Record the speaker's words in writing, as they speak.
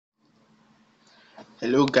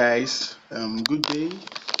Hello guys, good day.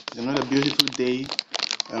 It's another beautiful day.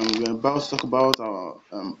 We're about to talk about our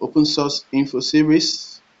open source info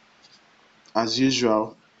series as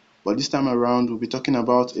usual, but this time around we'll be talking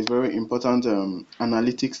about a very important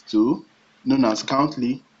analytics tool known as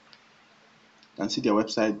Countly. You can see their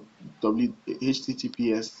website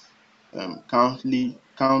https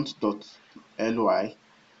count.ly.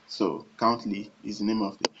 So Countly is the name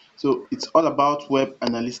of it. So it's all about web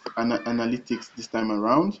analytics this time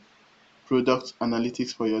around. Product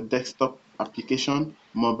analytics for your desktop application,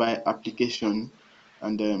 mobile application,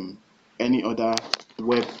 and any other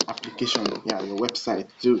web application. Yeah, your website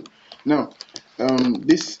too. Now,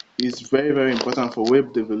 this is very important for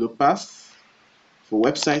web developers, for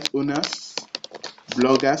website owners,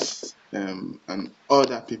 bloggers, and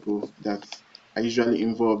other people that are usually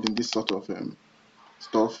involved in this sort of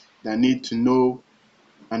stuff that need to know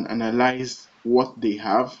and analyze what they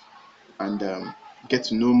have and get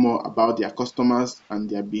to know more about their customers and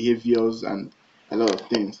their behaviors and a lot of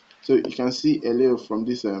things. So you can see a little from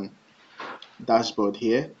this dashboard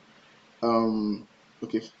here.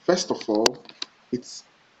 Okay, first of all, it's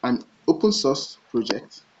an open source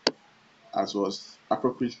project as was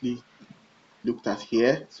appropriately looked at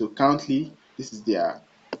here. So Countly, this is their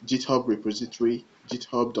GitHub repository,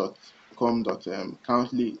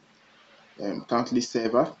 github.com.countly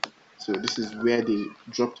server. So this is where they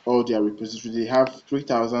dropped all their repositories. They have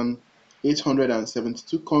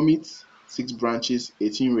 3,872 commits, 6 branches,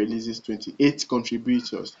 18 releases, 28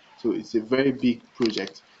 contributors. So it's a very big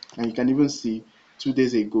project. And you can even see 2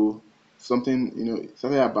 days ago, something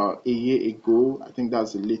about a year ago, I think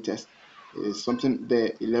that's the latest. There's something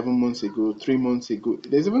there 11 months ago, 3 months ago.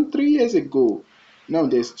 There's even 3 years ago. Now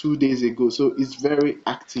there's 2 days ago. So it's very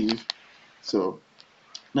active. So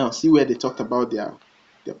now see where they talked about their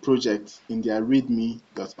project in their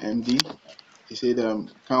readme.md. They said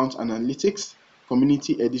Count Analytics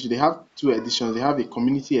Community Edition. They have two editions. They have a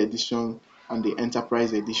community edition and the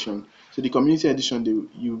enterprise edition. So the community edition,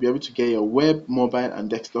 you'll be able to get your web, mobile, and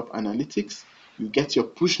desktop analytics. You get your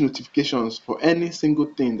push notifications for any single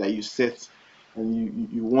thing that you set, and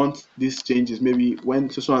you want these changes. Maybe when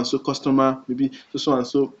so and so customer, maybe so and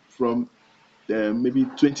so from maybe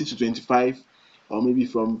 20 to 25, or maybe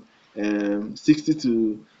from 60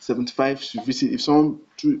 to 75 should visit. If someone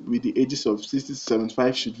with the ages of 60 to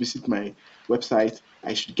 75 should visit my website,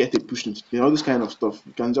 I should get a push notification. All this kind of stuff,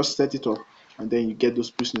 you can just set it up and then you get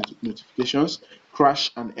those push notifications.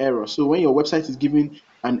 Crash and error. So when your website is giving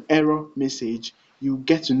an error message, you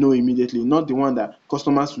get to know immediately, not the one that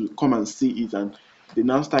customers will come and see it and they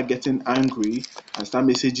now start getting angry and start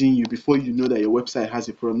messaging you before you know that your website has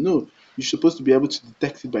a problem. No, you're supposed to be able to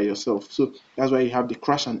detect it by yourself. So that's why you have the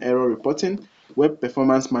crash and error reporting, web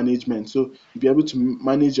performance management. So you'll be able to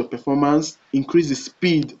manage your performance, increase the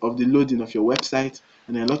speed of the loading of your website,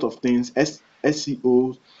 and a lot of things.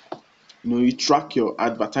 SEO, you track your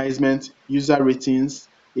advertisement, user ratings,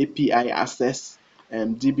 API access,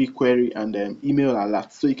 DB query, and email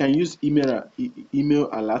alerts. So you can use email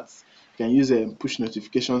alerts. You can use push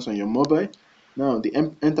notifications on your mobile. Now the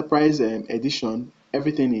enterprise edition,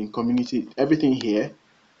 everything in community, everything here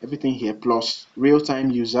plus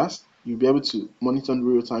real-time users. You'll be able to monitor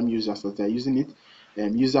real-time users that are using it.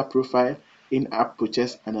 User profile, in-app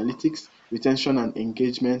purchase analytics, retention and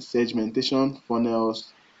engagement, segmentation,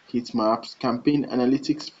 funnels, heat maps, campaign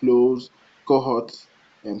analytics, flows, cohorts,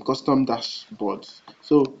 and custom dashboards.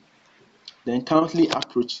 So then Countly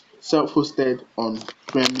approach self-hosted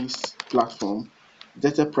on-premise platform,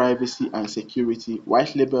 data privacy and security,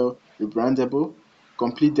 white label, rebrandable,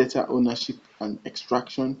 complete data ownership and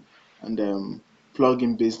extraction, and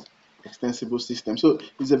plugin based extensible system. So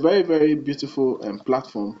it's a very beautiful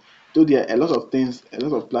platform. Though there are a lot of things, a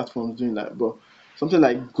lot of platforms doing that, but something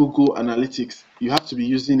like Google Analytics, you have to be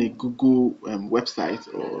using a Google website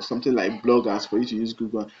or something like bloggers for you to use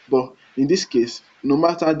Google. But in this case, no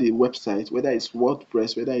matter the website, whether it's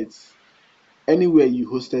WordPress, whether it's anywhere you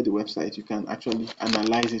hosted the website, you can actually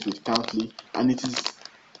analyze it with Countly, and it is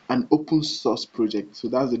an open source project. So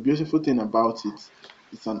that's the beautiful thing about it.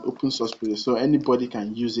 It's an open source project, so anybody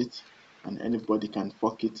can use it and anybody can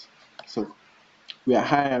fork it. So we are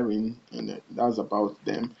hiring, and that's about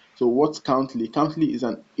them. So what's Countly? Countly is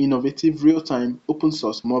an innovative real-time open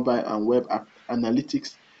source mobile and web app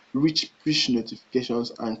analytics, rich push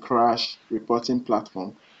notifications and crash reporting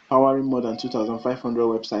platform, powering more than 2,500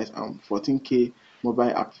 websites and 14K mobile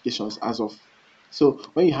applications as of. So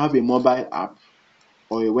when you have a mobile app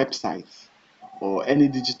or a website or any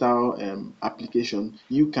digital application,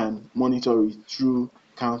 you can monitor it through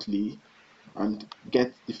Countly and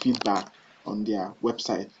get the feedback on their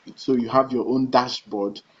website. So you have your own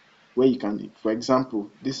dashboard where you can, for example,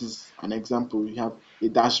 this is an example. You have a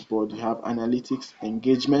dashboard, you have analytics,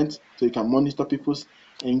 engagement, so you can monitor people's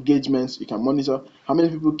engagements. You can monitor how many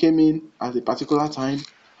people came in at a particular time,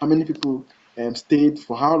 how many people stayed,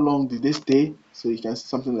 for how long did they stay. So you can see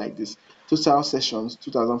something like this: total sessions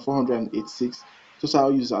 2486,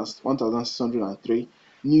 total users 1603,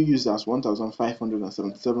 new users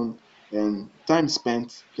 1577, time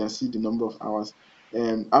spent. You can see the number of hours,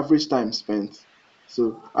 average time spent,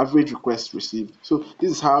 so average requests received. So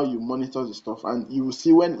this is how you monitor the stuff, and you will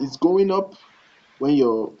see when it's going up, when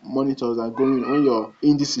your monitors are going, when your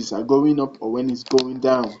indices are going up, or when it's going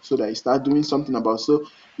down, so that you start doing something about. So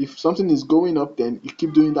if something is going up, then you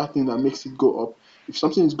keep doing that thing that makes it go up. If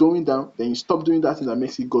something is going down, then you stop doing that thing that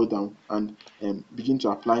makes it go down, and begin to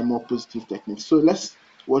apply more positive techniques. So let's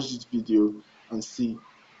watch this video and see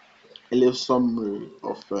a little summary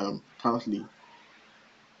of Countly.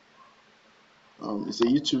 It's a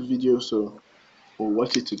YouTube video, so we'll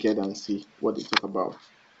watch it together and see what they talk about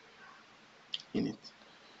in it.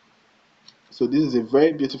 So this is a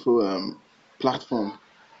very beautiful platform,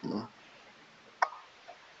 you know.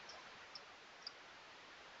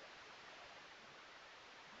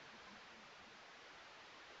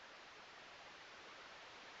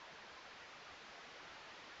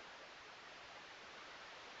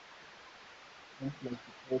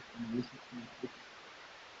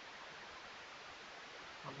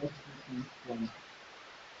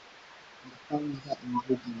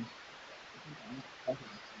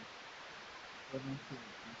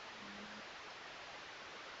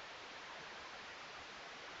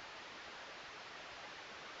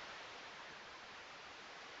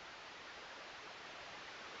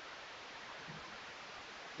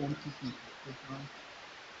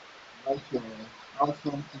 Write your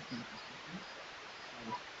outcome system.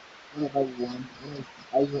 So whenever you want, whether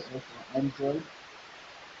it's iOS or Android, you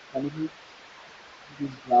can even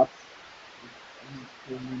use graphs with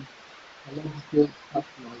any scrolling, color detailed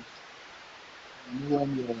passwords. You know when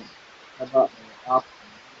your server or app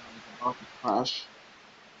is about to crash.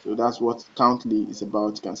 So that's what Countly is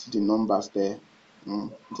about. You can see the numbers there.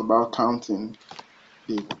 It's about counting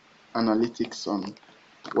the analytics on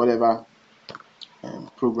whatever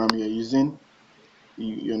program you're using.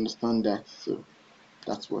 You understand that? So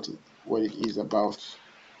that's what it is about.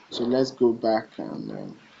 So let's go back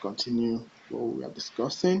and continue what we are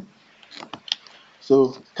discussing.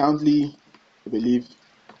 So Countly, I believe,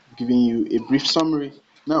 giving you a brief summary.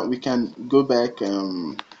 Now we can go back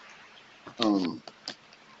to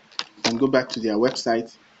their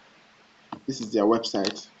website. This is their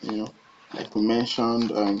website, like we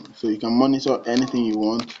mentioned. So you can monitor anything you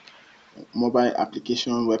want: mobile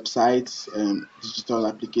application, websites, digital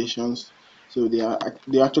applications. So they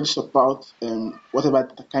actually support whatever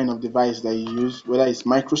kind of device that you use, whether it's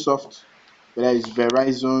Microsoft, whether it's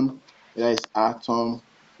Verizon, whether it's Atom,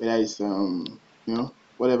 whether it's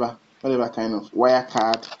whatever kind of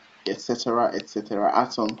Wirecard, etc., etc.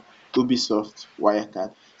 Atom, Ubisoft,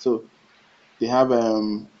 Wirecard. So they have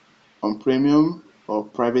on premium or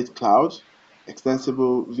private cloud,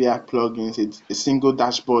 extensible via plugins. It's a single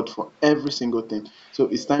dashboard for every single thing. So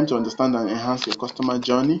it's time to understand and enhance your customer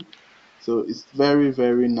journey. So it's very,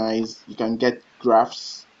 very nice. You can get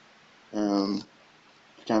graphs, you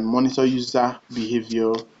can monitor user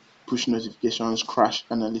behavior, push notifications, crash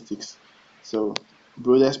analytics. So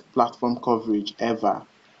broadest platform coverage ever.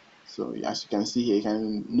 So as you can see here, you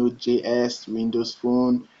can Node.js, Windows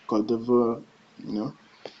Phone, Cordova,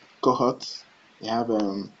 cohorts. They have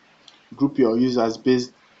group your users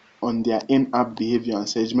based on their in-app behavior and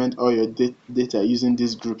segment all your data using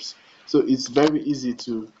these groups. So it's very easy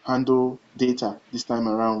to handle data this time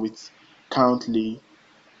around with Countly.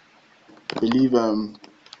 I believe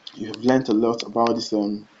you have learned a lot about this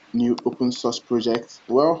new open source project.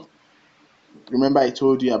 Well, remember I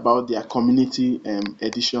told you about their community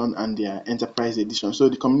edition and their enterprise edition. So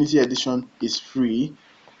the community edition is free,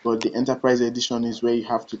 but the enterprise edition is where you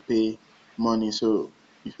have to pay money. So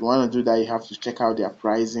if you want to do that, you have to check out their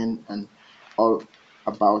pricing and all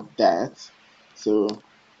about that. So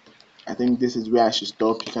I think this is where I should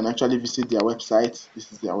stop. You can actually visit their website.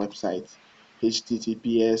 This is their website: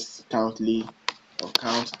 https countly or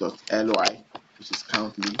count.ly, which is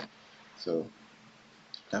Countly. So you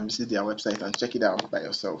can visit their website and check it out by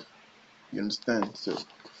yourself. You understand? So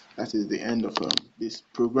that is the end of this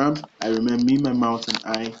program. I remember me, my mouth, and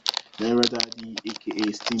I, Naira Daddy,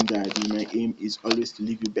 aka Steam Daddy. My aim is always to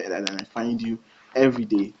leave you better than I find you every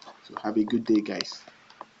day. So have a good day, guys.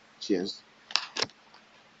 Cheers.